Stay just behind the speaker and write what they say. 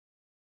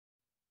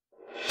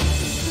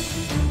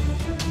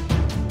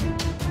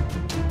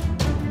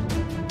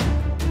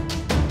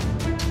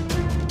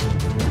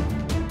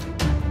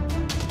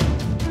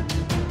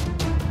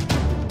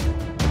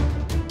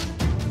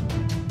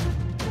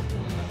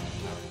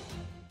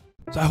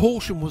So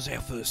Horsham was our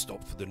first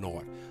stop for the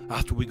night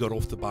after we got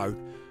off the boat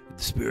at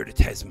the Spirit of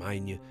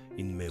Tasmania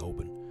in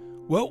Melbourne.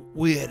 Well,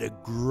 we had a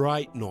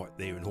great night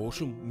there in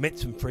Horsham, met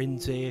some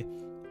friends there,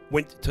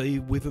 went to tea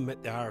with them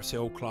at the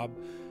RSL club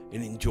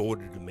and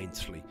enjoyed it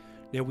immensely.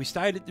 Now we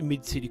stayed at the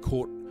Mid-City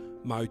Court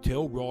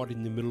Motel right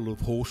in the middle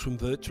of Horsham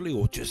virtually,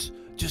 or just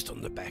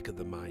on the back of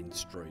the main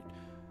street.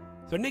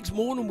 So next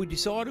morning we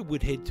decided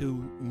we'd head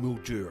to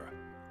Mildura,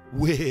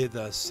 where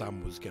the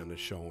sun was going to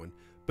shine.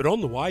 But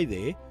on the way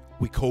there,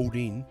 we called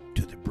in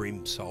to the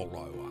Brim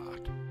Solo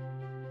Art.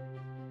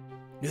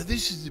 Now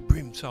this is the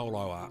Brim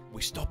Solo Art.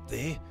 We stopped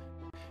there,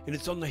 and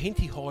it's on the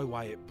Henty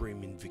Highway at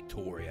Brim in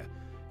Victoria,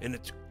 and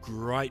it's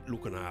great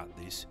looking art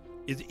this.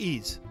 It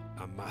is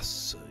a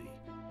must see.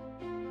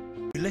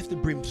 We left the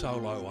Brim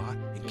Solo Art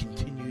and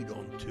continued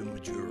on to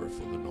Mildura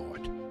for the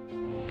night.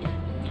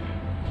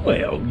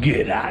 Well,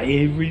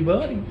 g'day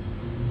everybody.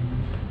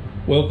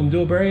 Welcome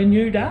to a brand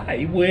new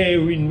day.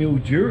 We're in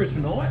Mildura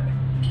tonight.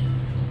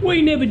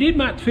 We never did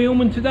much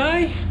filming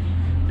today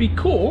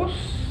because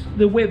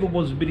the weather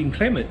was a bit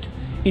inclement.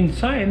 In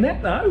saying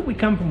that though, we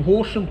come from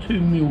Horsham to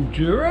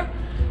Mildura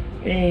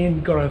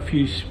and got a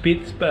few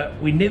spits,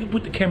 but we never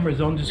put the cameras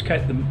on just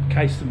in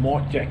case the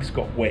mic jacks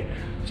got wet.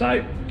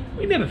 So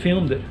we never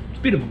filmed it. It's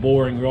a bit of a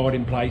boring ride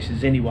in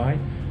places anyway,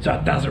 so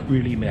it doesn't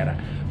really matter.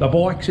 The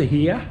bikes are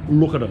here,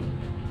 look at them.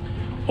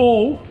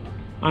 All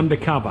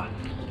undercover.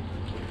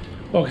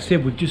 Like I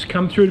said, we've just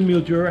come through to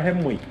Mildura,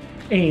 haven't we?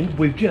 And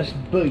we've just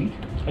beat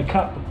a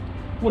couple.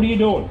 What are you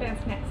doing?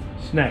 Snacks.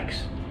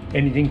 Snacks.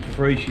 Anything for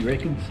free, she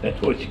reckons.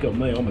 That's what she got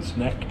me, I'm a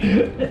snack.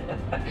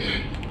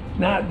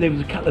 No, there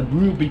was a couple of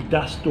real big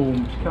dust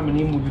storms coming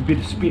in with a bit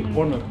of spit,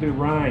 wasn't it? A bit of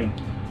rain.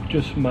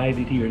 Just made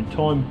it here in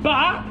time,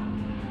 but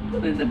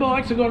the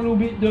bikes have got a little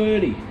bit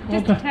dirty.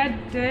 Just a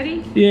tad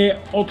dirty?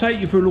 Yeah, I'll take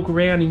you for a look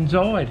around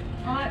inside.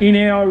 In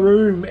our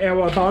room,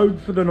 our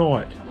abode for the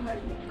night.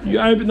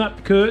 You open up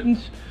the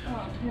curtains.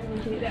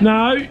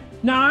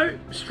 No,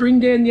 string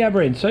down the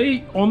other end.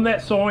 See, on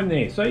that sign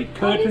there. See,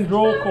 curtain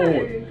draw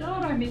cord.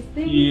 God, I missed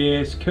things.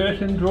 Yes,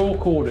 curtain draw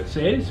cord it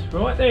says,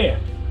 right there.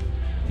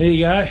 There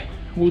you go.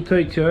 We'll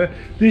teach her.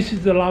 This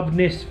is the love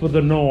nest for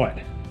the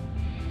night,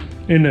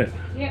 isn't it?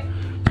 Yep.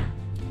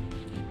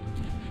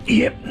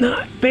 Yep,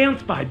 no,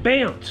 bounce, babe,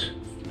 bounce.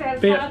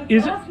 About as hard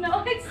as last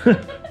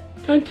night.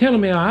 Don't tell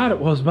them how hard it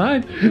was,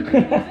 babe.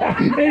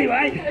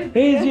 Anyway,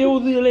 here's all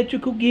the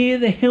electrical gear,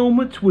 the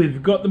helmets.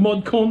 We've got the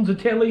Mod Cons of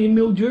telly in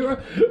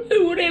Mildura.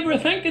 Who would ever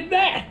think of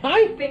that,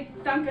 hey?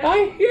 Big dunker.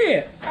 Hey,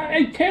 yeah,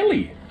 a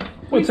telly.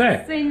 What's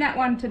that? We've seen that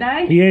one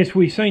today. Yes,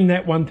 we've seen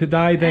that one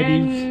today. That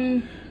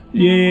is,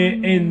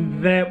 yeah,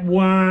 and that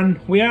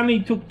one. We only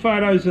took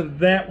photos of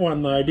that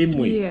one though, didn't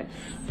we? Yes.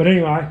 But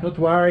anyway, not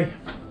to worry.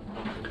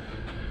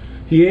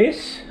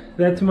 Yes.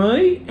 That's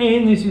me,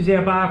 and this is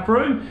our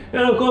bathroom,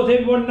 and of course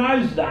everyone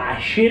knows the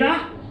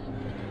shitter.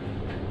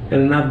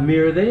 And another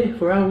mirror there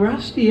for old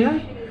Rusty, eh?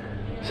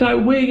 So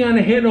we're going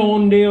to head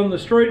on down the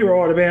street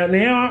right about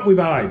now, aren't we,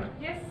 babe?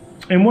 Yes.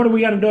 And what are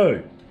we going to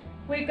do?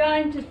 We're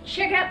going to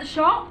check out the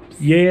shops.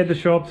 Yeah, the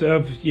shops,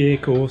 yeah,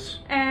 of course.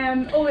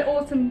 All the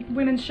awesome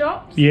women's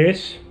shops.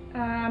 Yes.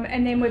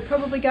 And then we're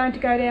probably going to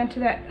go down to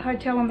that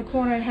hotel on the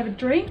corner and have a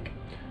drink.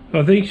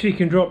 I think she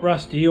can drop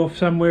Rusty off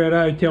somewhere at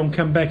a hotel and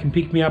come back and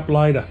pick me up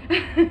later.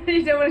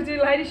 You don't want to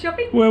do later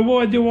shopping? Well,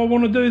 why do I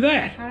want to do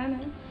that? I don't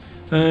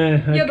know.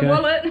 Okay. You're the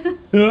wallet.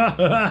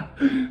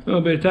 I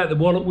better take the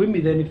wallet with me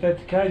then if that's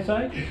the case,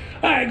 eh?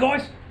 Alright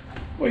guys,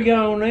 we're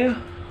going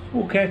now.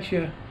 We'll catch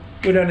you.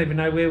 We don't even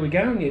know where we're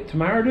going yet.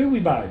 Tomorrow, do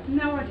we, babe?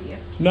 No idea.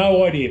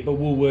 No idea, but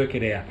we'll work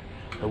it out.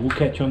 But we'll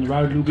catch you on the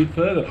road a little bit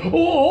further.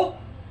 Or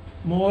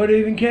might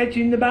even catch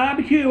you in the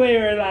barbecue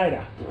area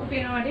later. That'll be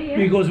an idea.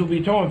 Because it'll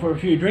be time for a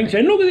few drinks.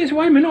 And look at this,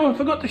 wait a minute, I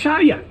forgot to show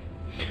you.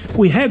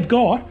 We have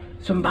got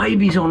some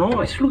babies on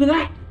ice. Look at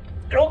that.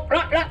 Look.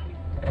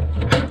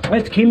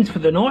 That's Kim's for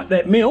the night,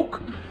 that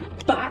milk.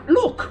 But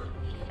look,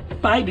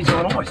 babies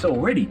on ice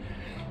already.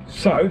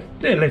 So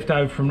they're left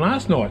over from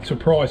last night.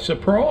 Surprise,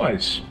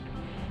 surprise.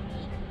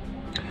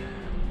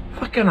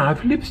 Fucking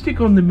have lipstick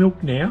on the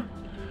milk now.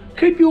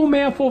 Keep your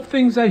mouth off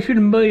things they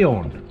shouldn't be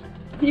on.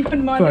 You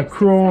wouldn't mind for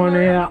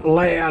crying out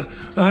loud.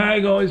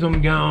 Hey guys,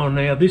 I'm going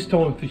now, this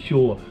time for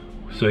sure.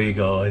 See you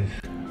guys.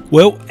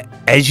 Well,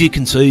 as you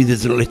can see,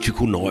 there's an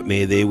electrical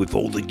nightmare there with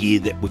all the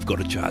gear that we've got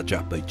to charge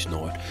up each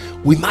night.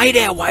 We made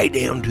our way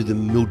down to the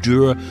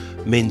Mildura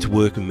Men's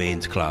Working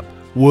Man's Club.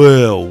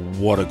 Well,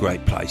 what a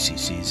great place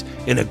this is.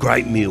 And a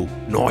great meal.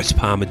 Nice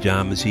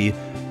parmejamas here.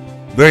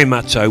 Very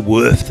much so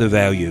worth the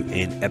value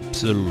and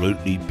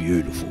absolutely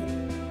beautiful.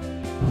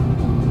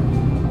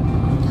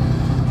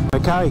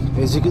 Okay,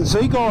 as you can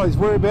see guys,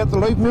 we're about to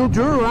leave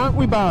Mildura, aren't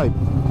we, babe?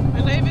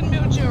 We're leaving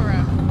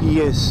Mildura.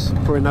 Yes,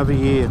 for another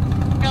year.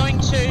 Going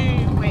to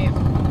where?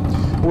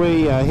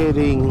 We are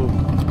heading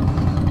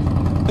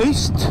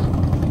east.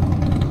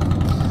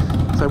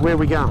 So where are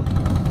we going?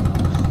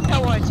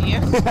 No idea.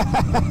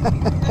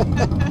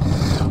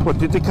 What,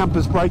 did the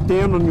compass break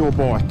down on your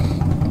bike?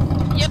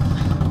 Yep.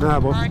 No,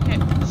 well, okay.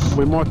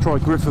 We might try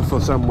Griffith or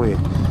somewhere.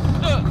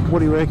 What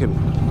do you reckon?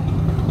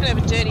 Could have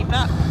a dirty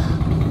butt.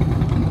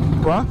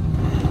 What?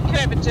 Could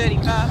have a dirty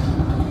butt.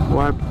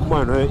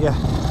 Won't hurt you.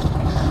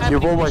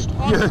 You've always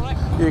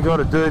you got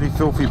a dirty,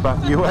 filthy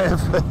butt. You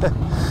have.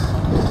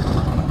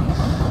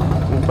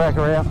 We'll back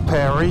her out,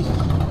 Parry.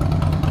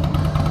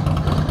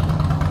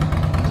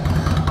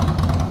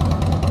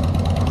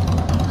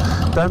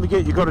 Don't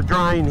forget you got a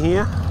drain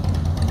here.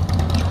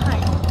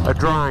 A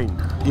drain.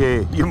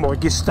 Yeah, you might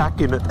get stuck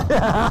in it.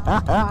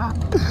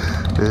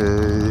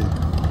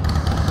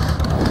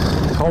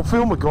 I'll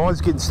film a guy's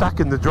getting stuck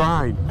in the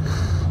drain.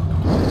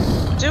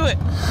 Do it.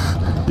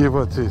 Yeah,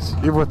 what's this?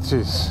 Yeah, what's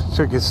this?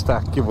 She'll get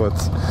stuck, yeah,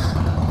 what's...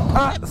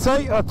 Ah,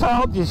 see, I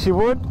told you she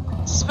would.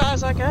 As far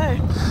as I go.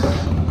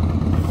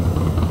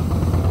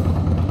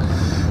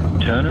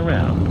 Turn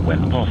around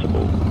when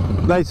possible.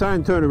 They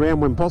saying turn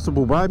around when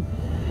possible, babe.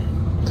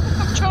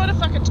 I'm trying to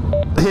fucking...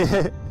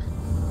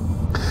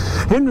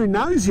 Henry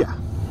knows you.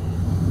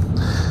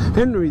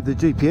 Henry, the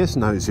GPS,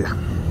 knows you.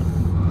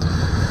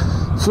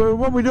 So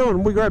what are we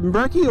doing? We grabbing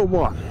brekkie or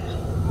what?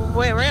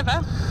 Wherever.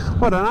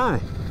 I don't know.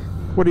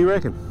 What do you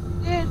reckon?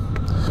 Yeah.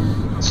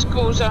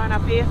 School zone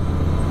up here.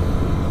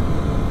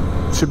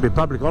 Should be a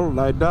public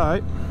holiday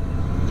day.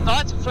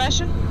 Lights are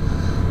flashing.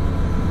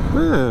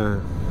 Yeah.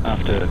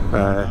 After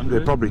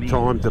they're probably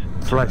timed to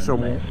flash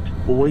on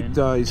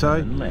weekdays, eh?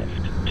 Turn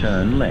left.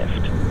 Turn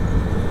left.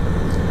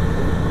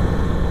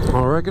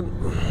 I reckon.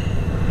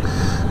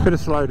 Better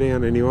slow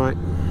down anyway.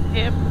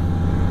 Yep.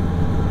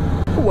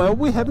 Well,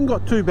 we haven't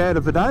got too bad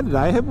of a day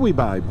today, have we,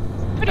 babe?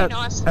 Pretty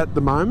nice. At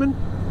the moment.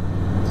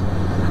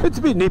 It's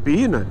a bit nippy,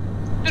 isn't it?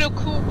 Little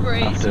cool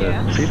breeze, After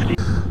yeah. 50.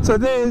 So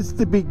there's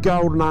the big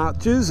golden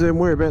arches, and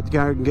we're about to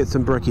go and get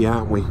some brekkie,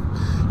 aren't we?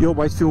 You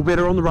always feel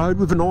better on the road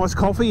with a nice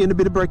coffee and a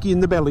bit of brekkie in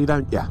the belly,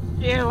 don't you?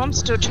 Yeah, well, I'm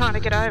still trying to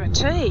get over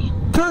tea.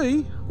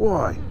 Tea?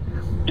 Why?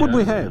 What'd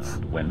we Turn have?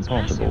 around when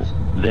possible.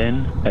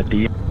 Then at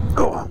the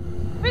Oh.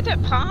 Where'd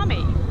that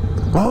palmy?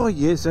 Oh,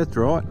 yes, that's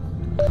right.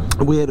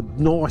 We had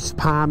a nice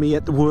palmy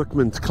at the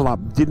Workman's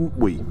Club, didn't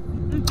we?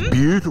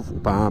 Beautiful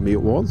palmy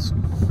it was.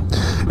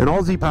 An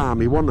Aussie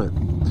palmy, wasn't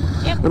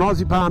it? Yep. An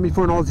Aussie palmy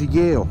for an Aussie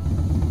gal.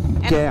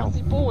 And Gal. an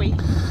Aussie boy.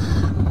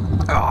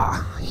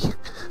 Ah.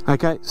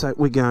 Okay, so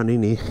we're going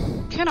in here.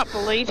 Cannot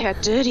believe how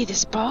dirty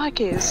this bike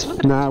is. Look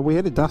at No, we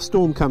had a dust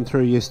storm come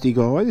through yesterday,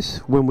 guys.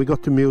 When we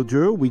got to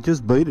Mildura, we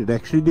just beat it,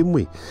 actually, didn't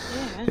we?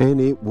 Yeah. And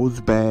it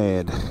was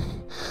bad.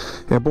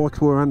 Our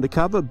bikes were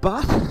undercover,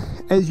 but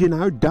as you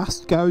know,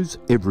 dust goes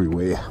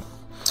everywhere.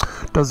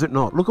 Does it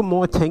not? Look at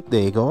my tank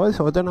there, guys.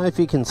 I don't know if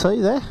you can see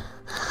there.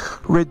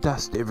 Red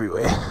dust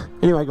everywhere.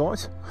 Anyway,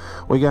 guys,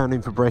 we're going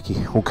in for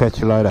brekkie. We'll catch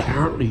you later.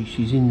 Apparently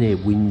she's in there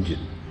whinging.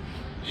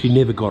 She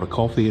never got a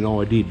coffee and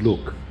I did.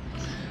 Look,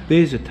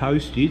 there's a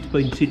toasty. It's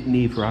been sitting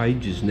here for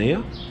ages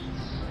now.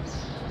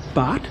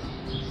 But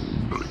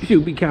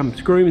she'll be come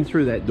screaming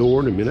through that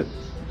door in a minute.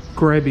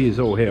 Grabby as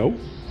all hell.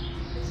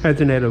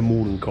 Hasn't had her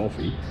morning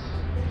coffee.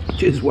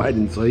 Just wait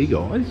and see,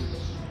 guys.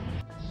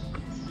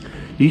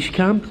 Here she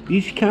comes.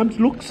 Here she comes.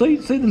 Look, see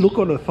the look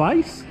on her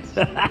face?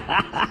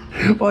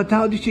 I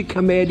told you she'd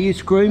come out here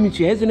screaming.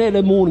 She hasn't had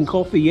her morning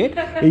coffee yet,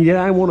 and you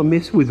don't want to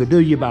mess with her, do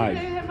you, babe? I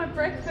didn't have my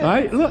breakfast.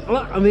 Hey, look,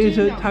 and there's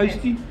Do her not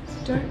toasty.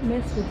 Don't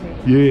mess with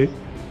me. Yeah,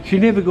 she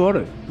never got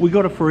it. We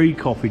got a free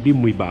coffee,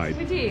 didn't we, babe?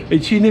 We did.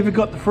 And she never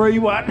got the free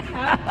one.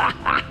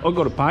 I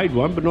got a paid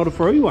one, but not a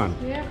free one.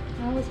 Yeah,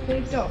 I was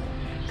peeved off.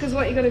 Because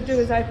what you got to do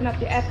is open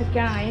up your app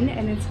again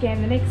and then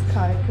scan the next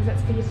code, because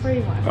that's for your free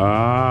one.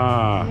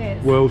 Ah,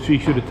 Yes. well, she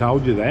should have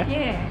told you that.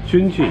 Yeah.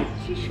 Shouldn't she?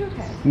 She should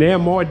have. Now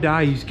my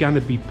day is going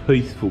to be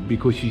peaceful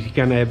because she's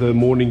going to have her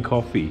morning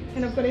coffee.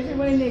 And I've got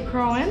everyone in there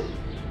crying.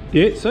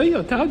 Yeah, see,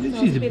 I told you So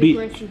she's I was a bit bit.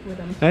 aggressive with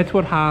them. That's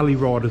what Harley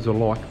riders are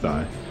like,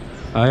 though.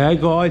 Hey,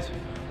 guys.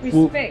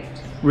 Well,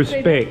 Respect.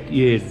 respect,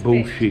 yeah, Respect.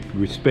 bullshit.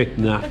 Respect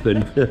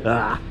nothing.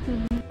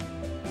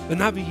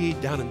 Another year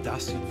done and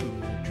dusted for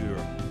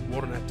Mildura.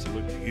 What an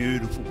absolute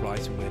beautiful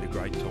place, and we had a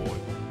great time.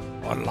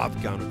 I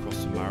love going across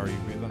the Murray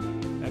River.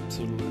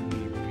 Absolutely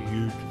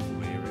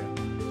beautiful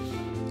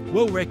area.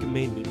 Well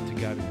recommended to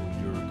go to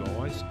Mildura,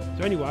 guys.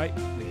 So anyway,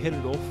 we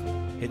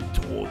headed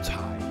towards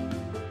Hay,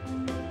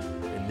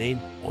 and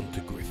then on to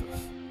Griffith.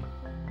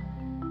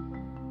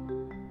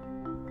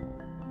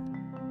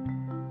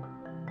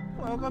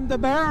 Welcome to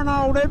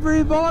Balranald,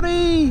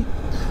 everybody!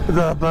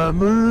 The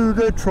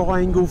Bermuda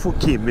Triangle for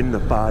Kim, isn't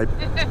it, babe?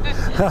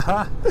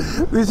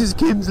 This is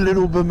Kim's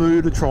little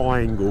Bermuda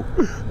Triangle.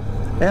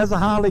 How's the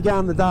Harley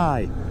going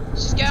today?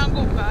 She's going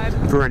good,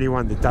 babe. For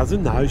anyone that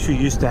doesn't know, she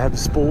used to have a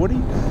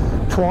Sporty.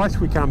 Twice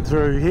we come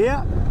through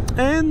here,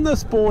 and the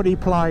Sporty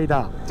played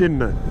up,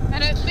 didn't it?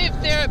 And it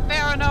lived there at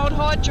Balranald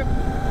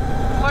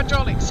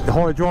Hydraulics. The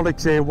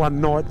hydraulics there one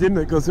night, didn't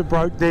it? Because it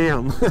broke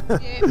down.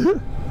 Yeah.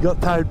 Got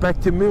towed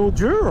back to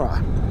Mildura.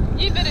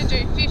 You better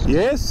do 50.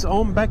 Yes,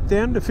 I'm back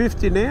down to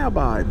 50 now,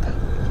 babe.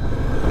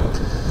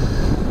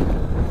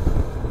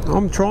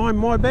 I'm trying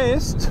my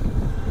best.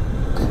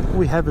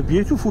 We have a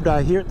beautiful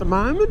day here at the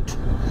moment.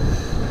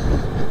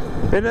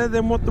 Better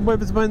than what the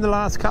weather's been the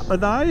last couple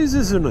of days,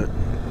 isn't it?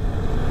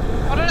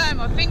 I don't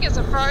know, my fingers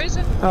are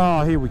frozen.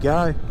 Oh, here we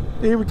go.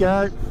 Here we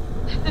go.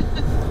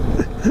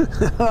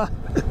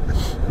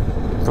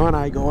 I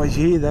know, guys,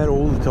 you hear that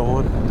all the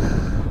time.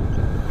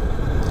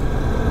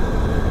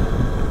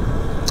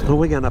 Well,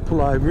 we're going to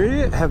pull over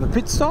here, have a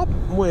pit stop.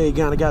 We're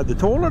going to go to the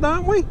toilet,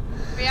 aren't we?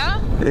 We are?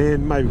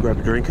 And maybe grab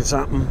a drink or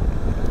something.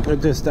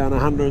 We've just done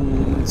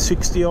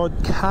 160 odd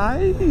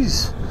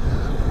Ks.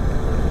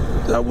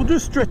 So we'll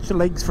just stretch the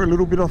legs for a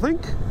little bit, I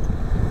think.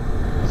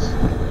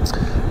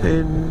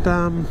 And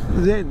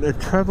then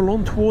travel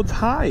on towards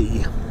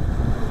Hay.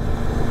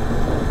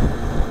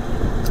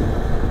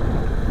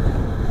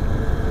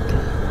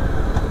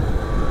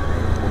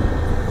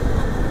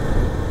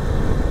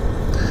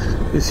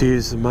 This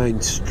here's the main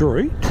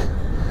street,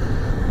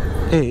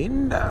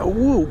 and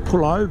we'll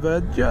pull over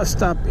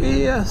just up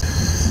here.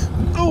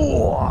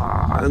 Oh,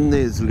 and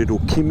there's little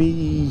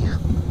Kimmy.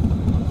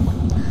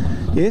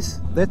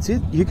 Yes, that's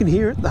it. You can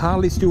hear it. The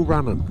Harley's still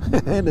running,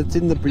 and it's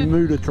in the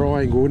Bermuda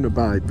Triangle, isn't it,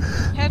 babe?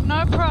 Had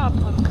no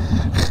problem.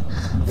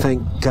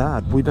 Thank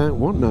God, we don't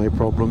want no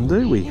problem,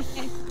 do we?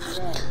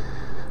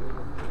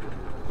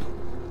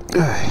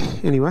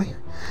 Anyway,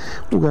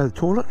 we'll go to the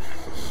toilet,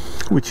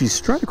 which is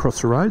straight across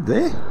the road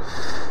there,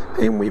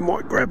 and we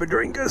might grab a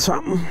drink or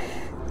something.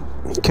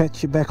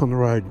 Catch you back on the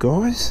road,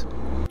 guys.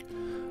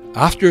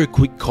 After a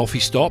quick coffee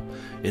stop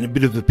and a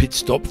bit of a pit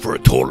stop for a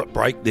toilet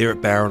break there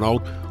at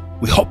Balranald,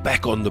 we hopped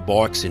back on the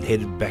bikes and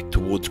headed back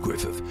towards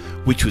Griffith,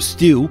 which was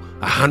still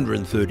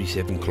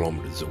 137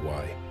 kilometres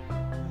away.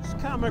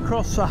 Come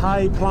across the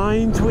Hay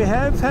Plains we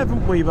have,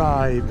 haven't we,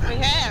 babe? We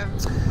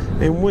have.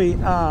 And we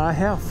are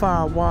how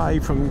far away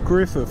from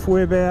Griffith?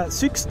 We're about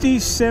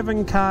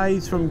 67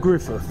 k's from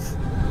Griffith.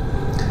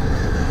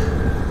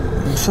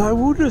 So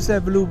we'll just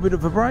have a little bit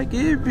of a break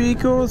here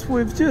because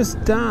we've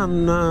just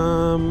done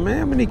how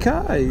many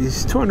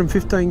k's?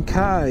 215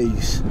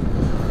 k's.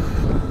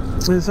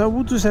 And so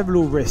we'll just have a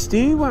little rest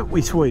here, won't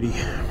we, sweetie?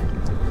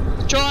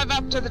 Drive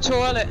up to the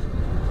toilet.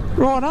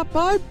 Right up,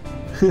 babe.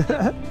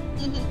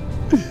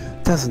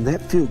 Doesn't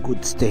that feel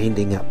good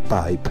standing up,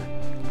 babe?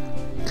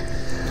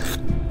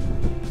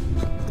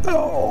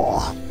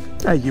 Oh,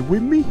 are you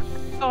with me?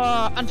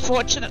 Oh,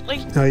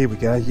 unfortunately. Oh, here we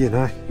go. You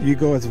know, you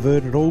guys have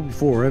heard it all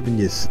before, haven't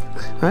you?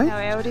 Hey?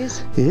 How it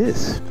is?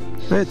 Yes.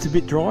 It's a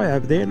bit dry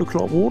over there. Looks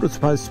like water's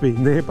supposed to be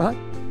in there, babe.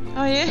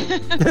 Oh,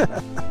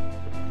 yeah?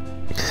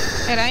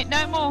 It ain't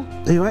no more.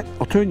 Anyway,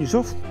 I'll turn you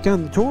off. Go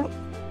in the toilet.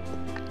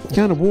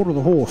 Go to water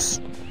the horse.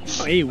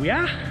 Oh, here we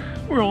are.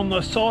 We're on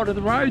the side of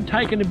the road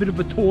taking a bit of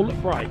a toilet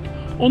break.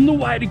 On the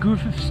way to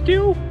Griffith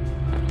still.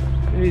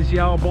 There's the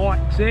old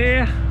bikes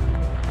there.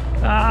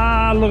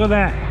 Ah, look at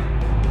that.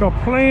 Got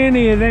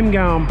plenty of them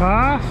going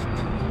past.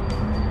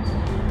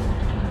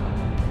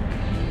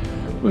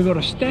 We've got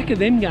a stack of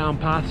them going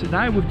past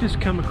today. We've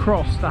just come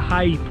across the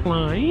Hay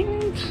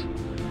Plains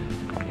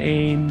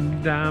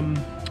and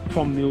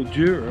from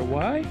Mildura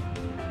way.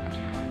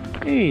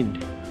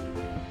 And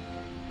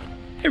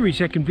every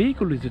second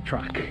vehicle is a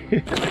truck.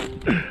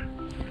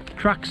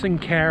 Trucks and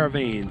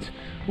caravans.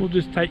 We'll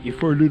just take you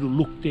for a little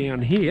look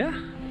down here.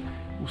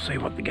 We'll see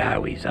what the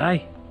go is, eh?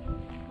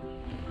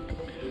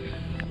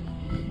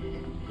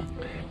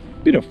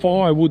 Bit of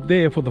firewood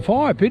there for the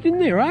fire pit, isn't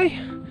there, eh?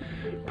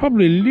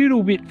 Probably a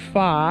little bit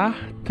far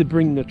to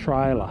bring the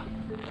trailer.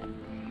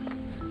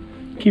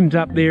 Kim's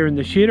up there in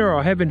the shedder.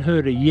 I haven't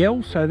heard a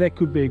yell, so that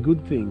could be a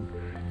good thing.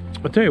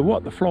 I tell you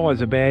what, the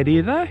flies are bad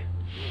here though.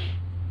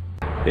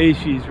 There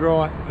she's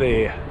right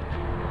there.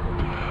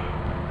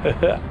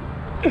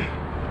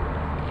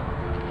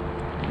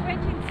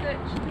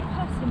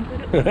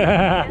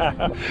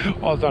 I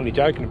was only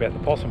joking about the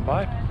possum,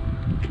 babe.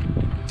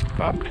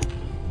 But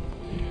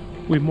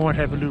we might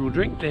have a little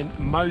drink, then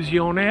mosey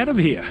on out of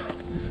here.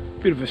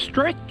 Bit of a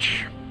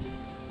stretch.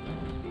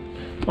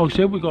 Like I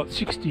said, we've got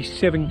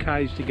 67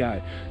 k's to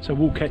go, so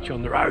we'll catch you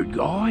on the road,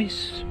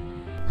 guys.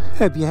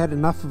 Have you had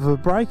enough of a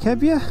break,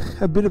 have you?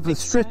 A bit of a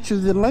stretch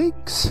of the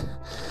legs?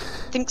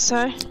 Think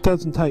so.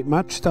 Doesn't take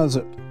much, does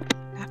it?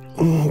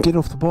 Get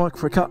off the bike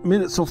for a couple of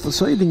minutes off the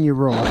seat and you're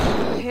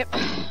right. Yep.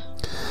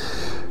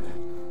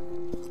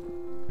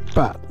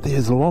 But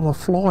there's a lot of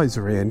flies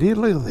around here.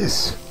 Look at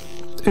this.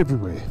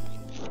 Everywhere.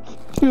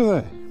 Look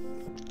at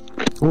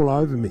that. All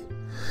over me.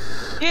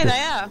 Yeah, they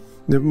are.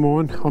 Never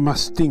mind, I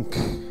must stink.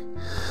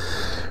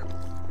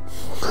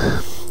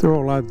 They're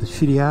all over the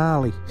shitty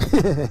Harley.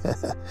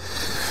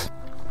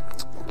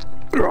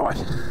 Right.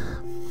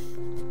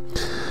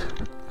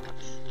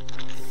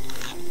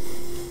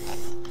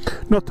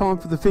 Not time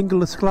for the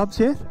fingerless gloves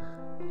yet?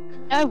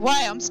 No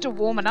way, I'm still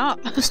warming up.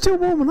 Still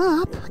warming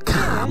up?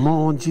 Come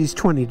on, geez,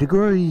 20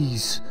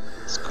 degrees.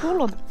 It's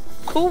cool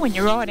when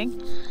you're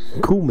riding.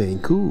 Cool, man,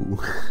 cool.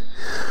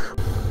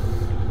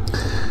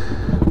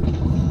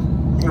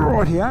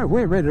 Rightio,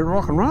 we're ready to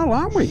rock and roll,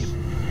 aren't we?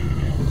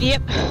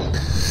 Yep.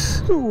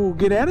 Ooh,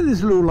 get out of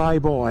this little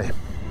lay-by.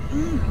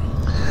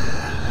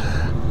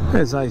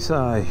 As they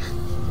say.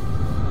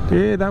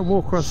 Yeah, don't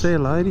walk across there,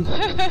 lady.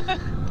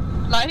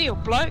 Lady or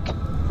bloke?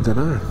 I don't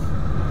know.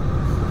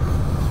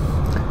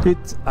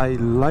 It's a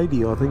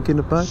lady, I think, in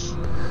a boat.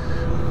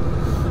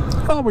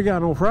 Oh, we're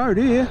going off-road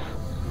here.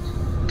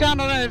 Going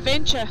on an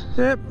adventure.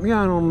 Yep, going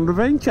on an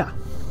adventure.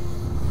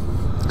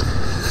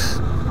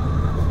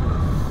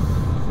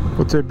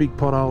 What's that big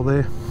pothole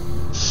there?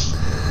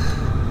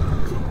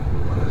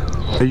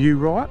 Are you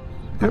right?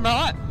 Yep. I'm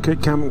right.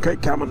 Keep coming,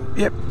 keep coming.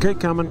 Yep, keep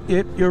coming.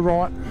 Yep, you're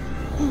right.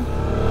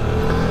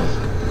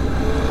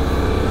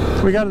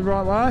 We go the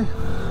right way?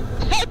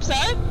 Hope so.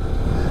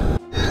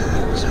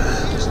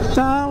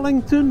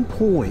 Darlington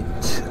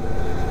Point.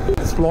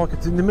 It's like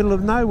it's in the middle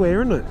of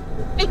nowhere, isn't it?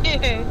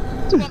 Yeah.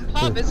 It's one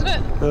pub, isn't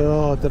it?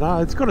 Oh, I don't know.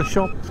 It's got a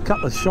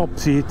couple of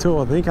shops here too,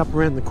 I think, up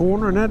around the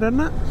corner and that, isn't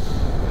it?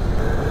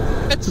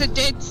 It's a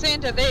dead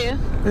centre there.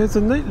 It's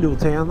a neat little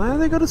town there.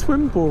 They've got a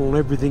swimming pool and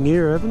everything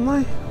here, haven't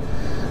they?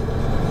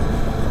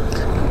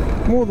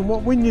 More than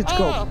what Wynyard's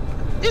got.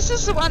 This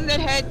is the one that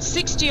had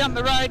 60 on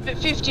the road but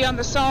 50 on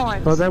the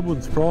signs. Oh, that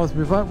wouldn't surprise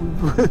me, but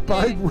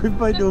we've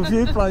been to a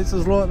few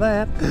places like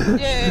that.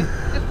 Yeah,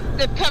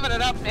 they've covered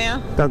it up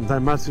now. Doesn't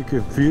take much to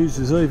confuse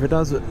us either,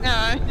 does it?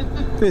 No.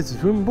 There's a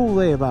swimming pool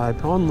there,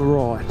 babe, on the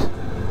right.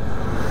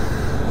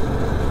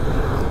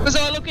 Was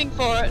I looking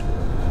for it?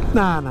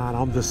 No,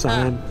 I'm just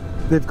saying.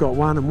 They've got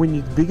one and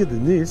Wynyard's bigger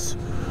than this.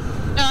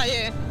 Oh,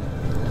 yeah.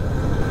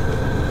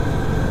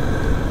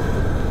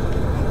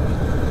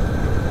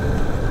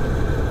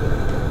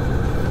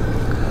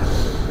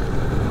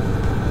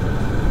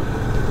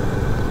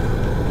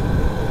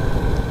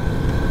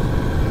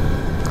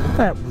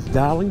 That was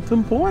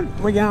Darlington Point.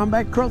 We're going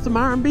back across the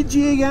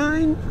Murrumbidgee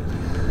again.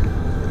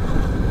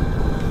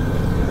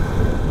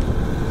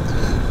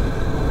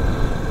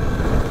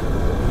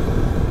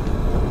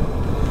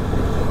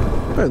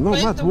 There's not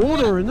Where's much the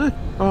water in there.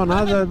 Oh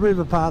no, the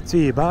river part's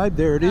here, babe.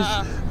 There it is.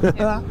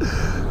 Yeah.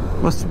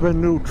 Must have been a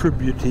little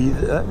tributary.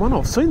 That one,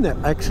 I've seen that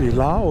actually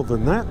lower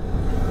than that.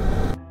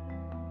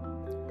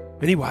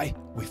 Anyway,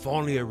 we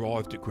finally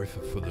arrived at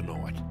Griffith for the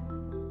night.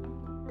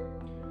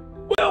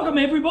 Welcome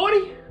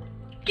everybody!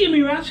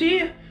 Gimme Russ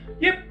here.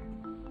 Yep,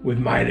 we've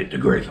made it to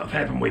Griffith,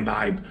 haven't we,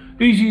 babe?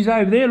 She's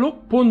over there,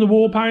 look, putting the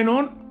war paint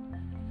on.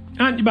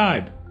 Aren't you,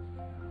 babe?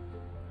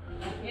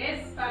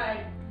 Yes, babe.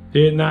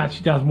 Yeah, no,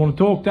 she doesn't want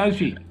to talk, does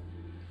she?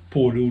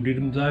 Poor little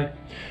diddums, eh?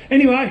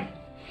 Anyway,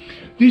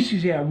 this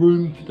is our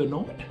room for the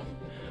night.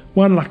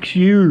 One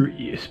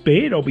luxurious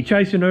bed. I'll be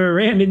chasing her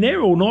around in there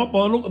all night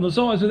by looking at the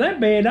size of that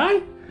bed, eh?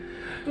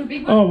 The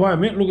big one? Oh, wait a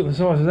minute, look at the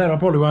size of that. I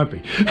probably won't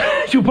be.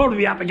 She'll probably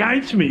be up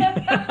against me.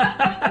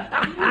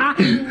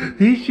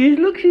 Here she is.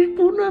 Look, she's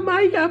putting her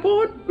makeup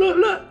on.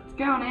 Look. It's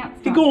going out.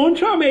 You go on,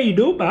 show me how you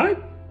do it, babe.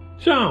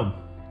 Show 'em.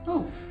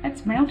 Oh,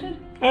 that's melted.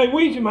 Hey,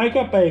 where's your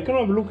makeup bag? Can I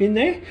have a look in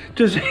there?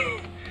 Just,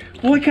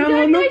 why can't You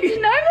I don't look? need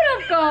to know what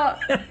I've got.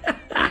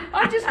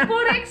 I just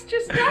bought extra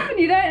stuff and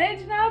you don't need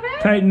to know about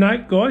it. Take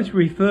note, guys.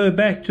 Refer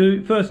back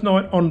to first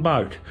night on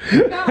boat.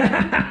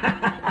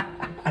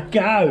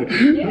 Go.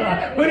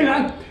 Yeah. Right.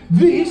 Anyway,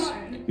 this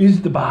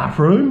is the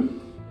bathroom.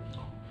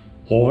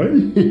 Hi.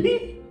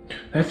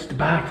 That's the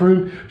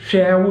bathroom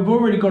shower. We've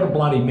already got a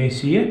bloody mess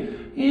here.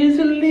 It's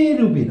a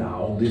little bit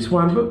old, this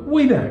one, but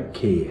we don't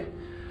care.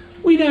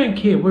 We don't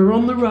care. We're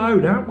on the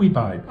road, aren't we,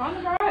 babe? On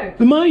the road.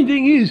 The main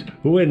thing is,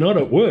 we're not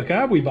at work,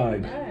 are we,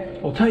 babe? No.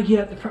 I'll take you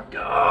out the front.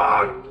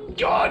 Oh,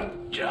 God.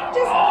 Yeah,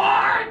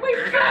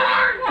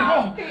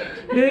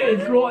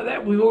 it's like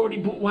that. We've already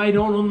put weight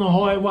on the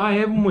highway,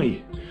 haven't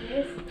we?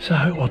 Yes. So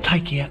I'll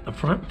take you out the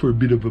front for a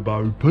bit of a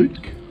bow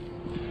peek.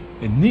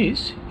 And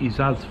this is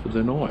us for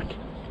the night.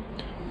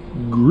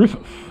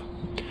 Griffith.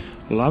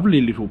 Lovely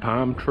little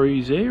palm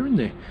trees there, isn't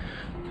there?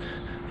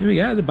 There we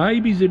go, the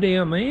babies are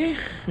down there,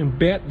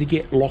 about to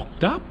get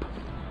locked up.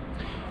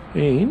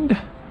 And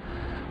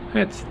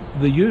that's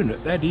the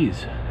unit, that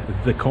is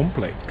the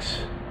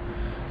complex.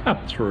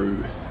 Up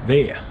through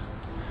there.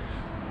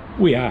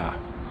 We are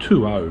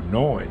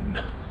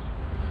 209.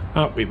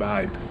 Aren't we,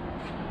 babe?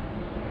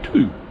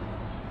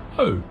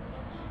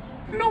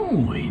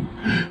 209.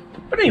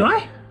 But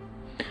anyway,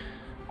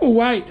 we'll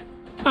wait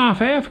half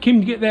hour for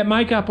Kim to get that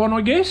makeup on, I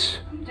guess.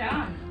 I'm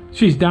done.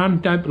 She's done,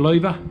 don't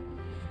believe her.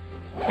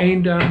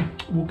 And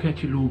we'll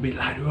catch you a little bit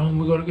later on.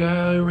 We've got to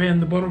go around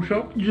the bottle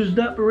shop, just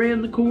up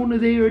around the corner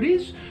there it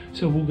is.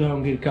 So we'll go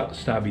and get a couple of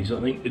stubbies, I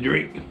think, to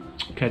drink.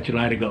 Catch you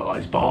later,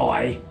 guys.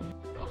 Bye.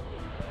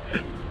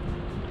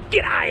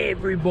 G'day,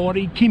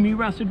 everybody. Kimmy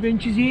Russ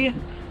Adventures here.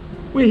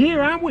 We're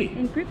here, aren't we?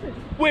 In Griffith.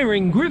 We're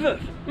in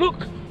Griffith.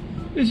 Look,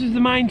 this is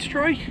the main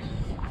street.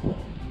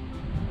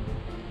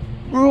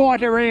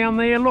 Right around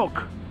there,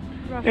 look.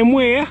 And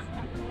we're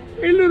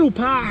in a little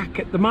park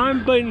at the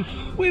moment.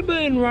 We're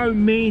being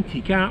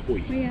romantic, aren't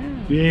we? We are.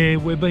 Yeah,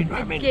 we're being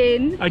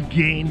romantic.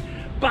 Again.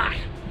 But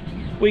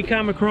we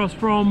come across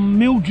from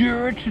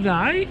Mildura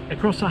today,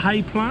 across the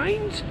hay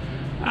plains.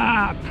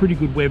 Pretty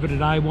good weather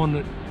today, wasn't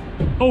it?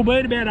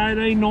 Albeit about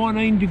 18,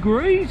 19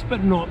 degrees,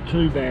 but not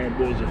too bad,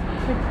 was it?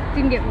 It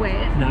didn't get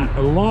wet. No,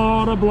 a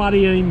lot of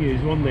bloody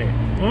emus, wasn't there?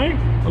 Eh?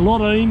 A lot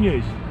of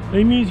emus.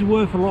 Emus are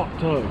worth a lot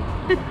too.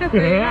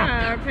 They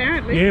are,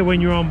 apparently. Yeah,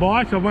 when you're on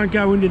bikes. I won't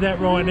go into that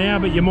right now,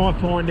 but you might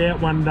find out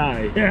one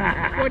day.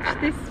 Watch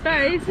this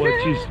space.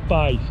 Watch this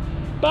space.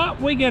 But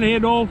we're going to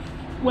head off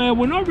well,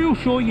 we're not real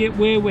sure yet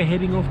where we're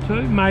heading off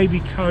to. Maybe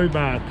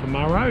Cobar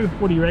tomorrow.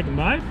 What do you reckon,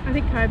 babe? I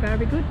think Cobar will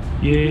be good.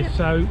 Yeah,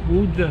 so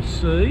we'll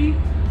just see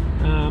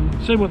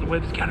what the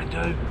weather's going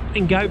to do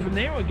and go from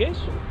there, I guess.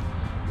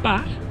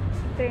 But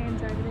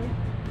Fans over there.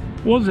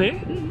 was there?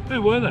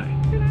 Who were they?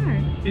 I don't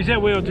know. Is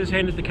that where I just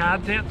handed the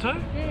cards out to?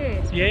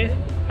 Yes. Yeah,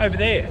 over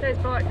there. Those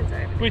bikers over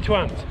there. Which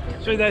ones?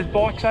 See those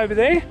bikes over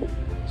there?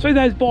 See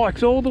those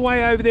bikes all the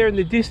way over there in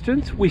the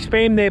distance? We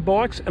spammed their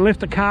bikes and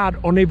left a card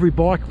on every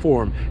bike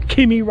for them.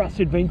 Kimmy Russ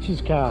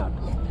Adventures card.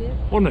 Yep.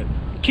 Wasn't it?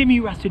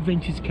 Kimmy Russ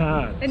Adventures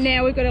card. And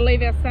now we've got to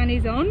leave our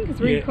sunnies on because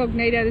we're Yeah.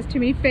 incognito. There's too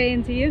many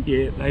fans here.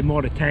 Yeah, they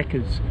might attack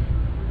us.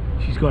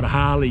 She's got a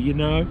Harley, you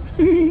know.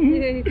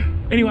 Yeah.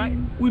 Anyway,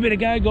 we better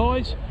go,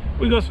 guys.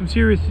 We've got some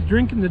serious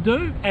drinking to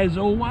do, as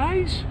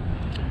always.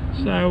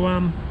 So,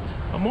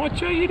 I might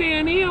show you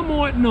down here, I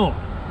might not.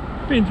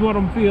 Depends what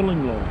I'm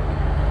feeling like.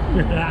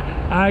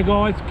 Hey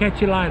guys,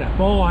 catch you later.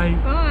 Bye.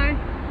 Bye.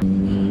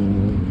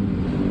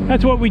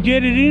 That's what we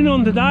jetted in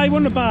on today,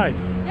 wasn't it, babe?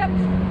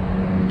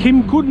 Yep.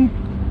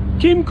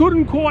 Kim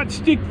couldn't quite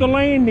stick the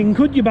landing,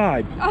 could you,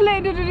 babe? I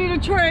landed it in a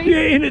tree.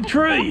 Yeah, in a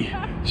tree.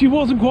 She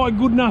wasn't quite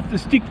good enough to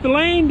stick the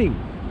landing.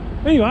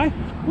 Anyway,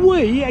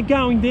 we are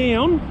going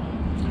down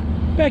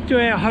back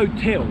to our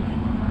hotel.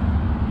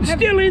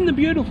 Still in the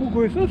beautiful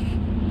Griffith,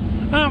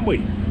 aren't we?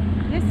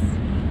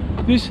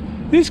 Yes.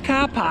 This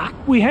car park,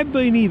 we have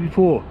been here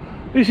before.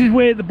 This is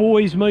where the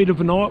boys meet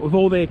of a night with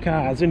all their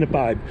cars, isn't it,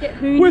 babe?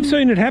 Yeah, we've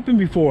seen it happen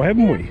before,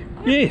 haven't we?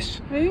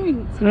 Yes.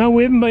 Hoons. No,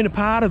 we haven't been a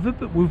part of it,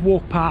 but we've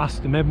walked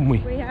past them, haven't we?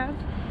 We have.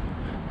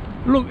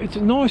 Look, it's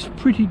a nice,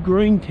 pretty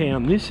green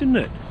town, this, isn't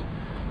it?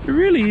 It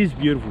really is a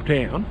beautiful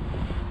town.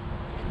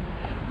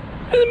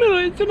 In the middle,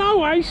 it's an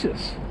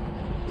oasis.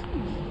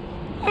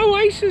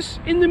 Oasis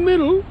in the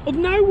middle of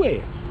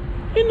nowhere,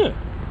 isn't it?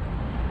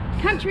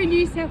 Country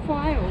New South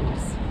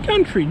Wales.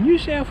 Country New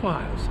South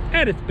Wales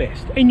at its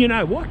best. And you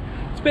know what?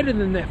 It's better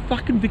than that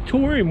fucking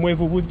Victorian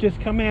weather we've just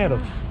come out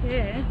of.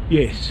 Yeah.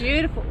 Yes.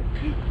 Beautiful.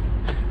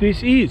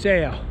 This is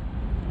our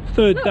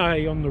third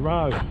day on the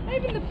road.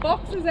 Even the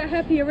boxers are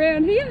happy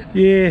around here.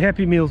 Yeah,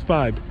 happy meals,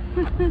 babe.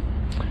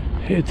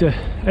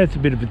 That's a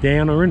bit of a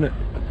downer, isn't it?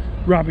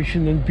 Rubbish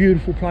in a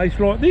beautiful place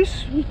like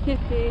this. Yeah. She's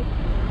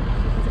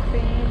a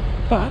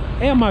fan. But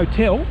our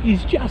motel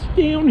is just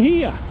down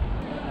here.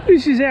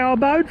 This is our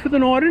abode for the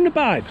night, isn't it,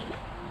 babe?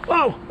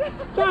 Whoa,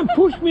 don't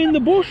push me in the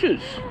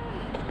bushes.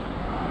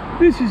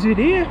 This is it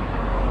here.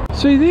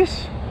 See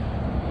this?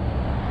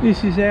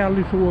 This is our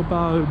little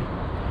abode.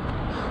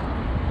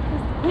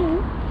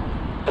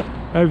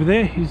 Over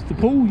there is the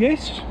pool,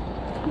 yes.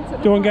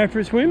 Do you want to go for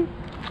a swim?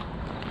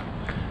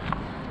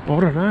 I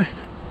don't know.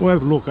 We'll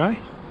have a look, eh?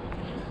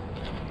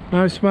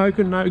 No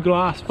smoking, no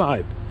glass,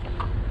 babe.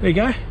 There you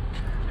go.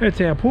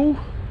 That's our pool.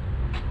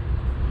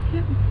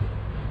 Yep.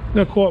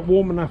 Not quite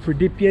warm enough for a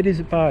dip yet, is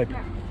it, babe? No.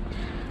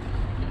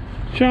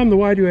 Show them the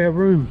way to our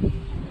room.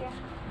 Yeah.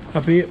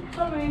 Up here.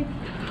 Follow me.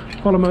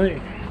 Follow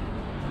me.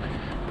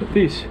 But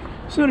this,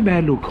 it's not a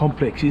bad little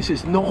complex.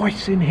 It's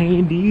nice and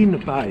handy, isn't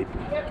it, babe?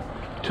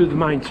 Yep. To the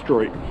main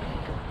street.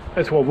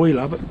 That's why we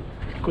love it.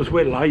 Because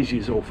we're lazy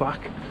as all fuck.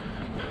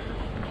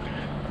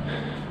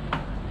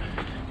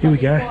 Here we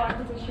go.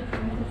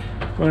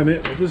 Wait a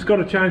minute, I've just got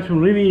to change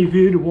from linear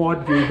view to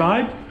wide view,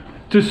 babe.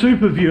 To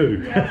super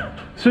view. Yeah.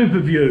 Super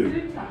view.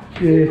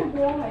 Super. Yeah. Super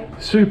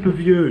wide. Super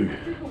view.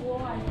 Super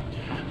wide.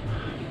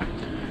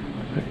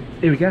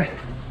 There we go.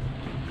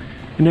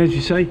 And as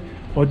you see,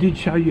 I did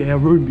show you our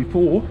room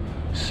before.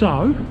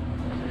 So,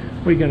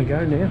 we're going to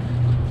go now.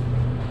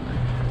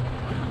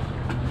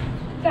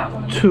 That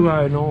one.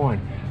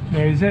 209. Now,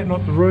 is that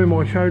not the room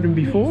I showed them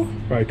before?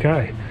 Yes.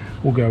 Okay,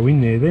 we'll go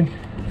in there then.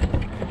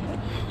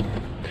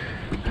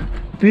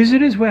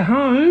 Visitors, we're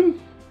home.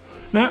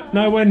 No,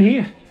 no one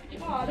here.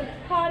 Oh, the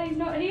party's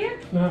not here?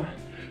 No.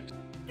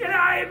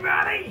 G'day,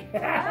 everybody.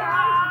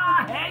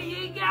 How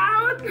you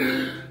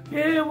going?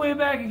 Yeah, we're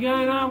back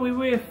again, aren't we?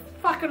 We're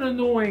fucking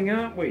annoying,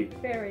 aren't we?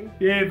 Very.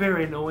 Yeah,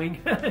 very annoying.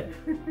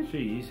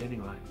 She is,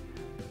 anyway.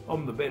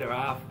 I'm the better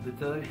half of the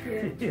two.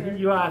 Yeah, true.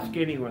 You ask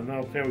anyone,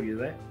 they'll tell you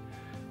that.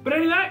 But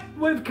anyway,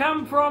 we've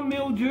come from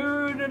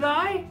Mildura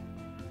today,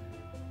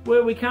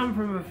 where we come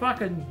from a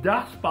fucking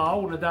dust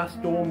bowl and a dust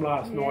storm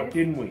last night,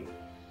 didn't we?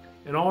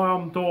 And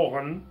I'm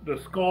talking, the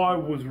sky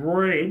was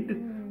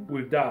red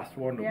with dust,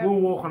 wasn't it? Yep. We were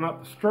walking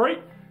up the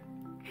street,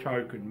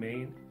 choking,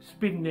 man,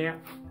 spitting out,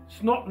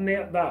 snotting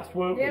out dust,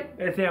 weren't we?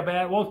 That's how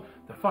bad it was.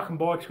 The fucking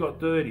bikes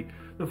got dirty.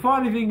 The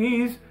funny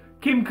thing is,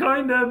 Kim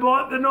cleaned her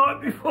bike the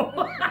night before.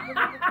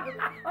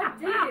 I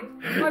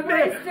did. I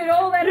wasted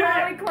all that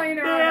Harley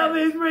cleaner Now on it.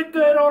 there's red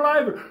dirt all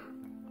over.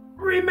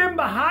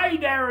 Remember Hey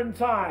Darren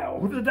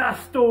Tail, the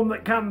dust storm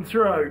that come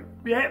through?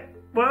 Yep,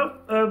 well,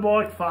 her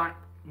bike fucked.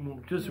 Well,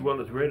 just as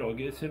well as red, I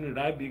guess, isn't it,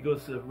 eh?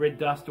 Because the red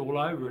dust all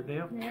over it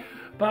now. Yep.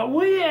 But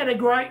we had a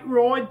great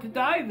ride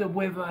today. The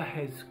weather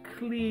has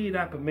cleared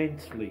up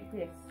immensely.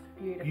 Yes,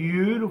 beautiful.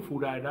 Beautiful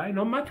day today.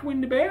 Not much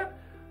wind about.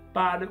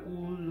 but it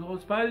was,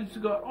 I suppose,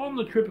 got on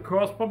the trip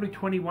across, probably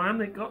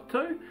 21 it got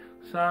to,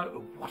 so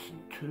it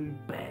wasn't too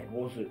bad,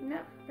 was it? No,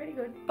 pretty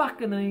good.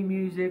 Fucking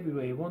emus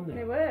everywhere, wasn't there?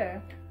 There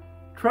were.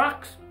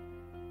 Trucks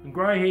and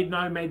grey-haired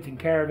nomads and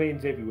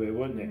caravans everywhere,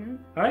 wasn't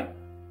there? Hey?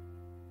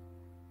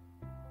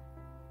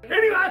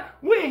 Anyway,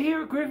 we're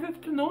here at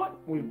Griffith tonight.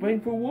 We've been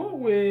for a walk.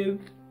 We've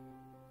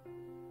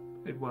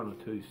had 1 or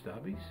 2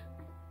 stubbies,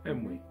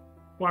 haven't we?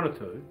 1 or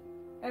 2.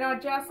 And I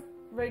just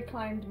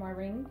reclaimed my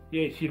ring.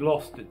 Yeah, she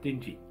lost it,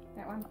 didn't she?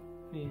 That one.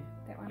 Yeah.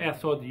 That one.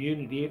 Outside the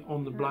unit here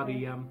on the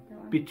bloody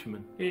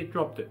bitumen. Yeah,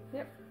 dropped it.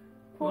 Yep.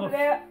 Pulled it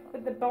out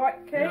with the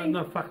bike key. Yeah, I'm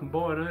not fucking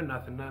buying her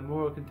nothing no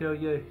more, I can tell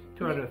you.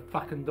 $200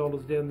 fucking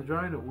dollars down the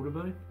drain it would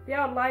have been.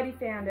 The old lady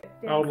found it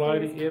downstairs. Old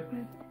lady, yep.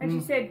 And she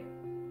said,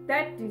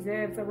 that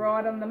deserves a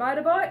ride on the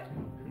motorbike.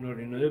 Not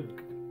in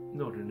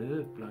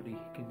her bloody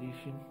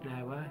condition,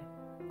 no way.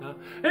 No.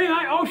 Anyway,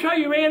 I'll show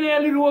you around our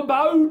little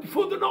abode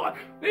for the night.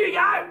 There you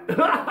go.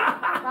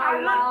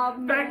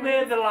 Back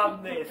there's the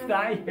love nest,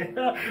 eh?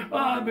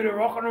 Oh, a bit of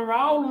rock and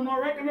roll, and I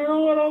reckon they're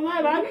all on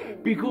that, eh?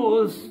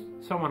 Because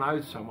someone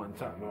owes someone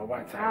something. I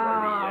won't say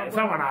really.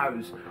 Someone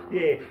owes.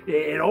 Yeah,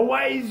 it's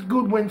always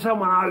good when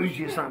someone owes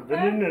you something,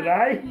 isn't it,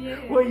 eh? Yeah.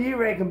 What do you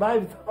reckon,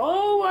 babe? It's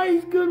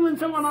always good when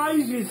someone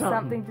owes you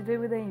something. Something to do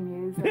with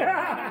emus.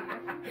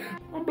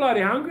 I'm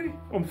bloody hungry.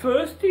 I'm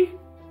thirsty.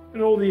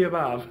 And all the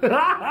above.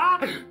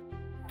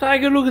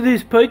 Take a look at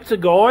this pizza,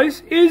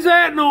 guys. Is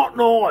that not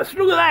nice?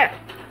 Look at that.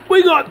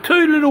 We got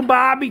 2 little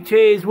Barbie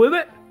chairs with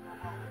it.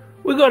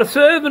 We got a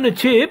serving of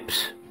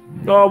chips.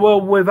 Oh, well,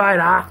 we've ate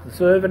half the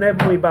serving,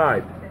 haven't we,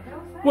 babe?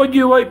 What'd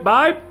you eat,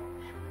 babe?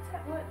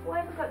 Why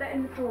have we got that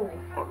in the drawer?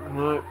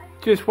 No,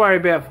 just worry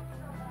about...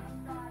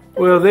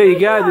 Well, there you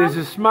go. There's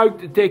a smoke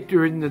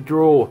detector in the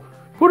drawer.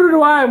 Put it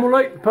away and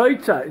we'll eat the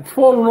pizza. It's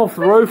falling off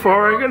the roof, I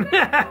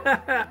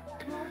reckon.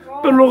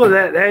 But look at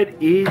that,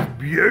 that is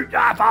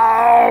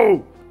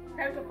beautiful!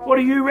 What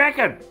do you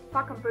reckon?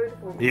 Fucking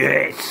beautiful.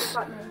 Yes! Just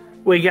like me.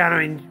 We're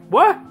going to...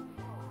 What?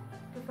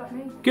 Just like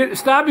me. Get the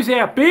stubbies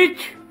out,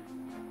 bitch!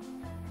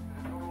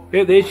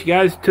 Yeah, there she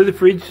goes, to the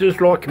fridge just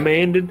like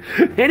commanded.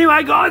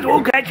 Anyway, guys,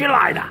 we'll catch you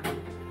later.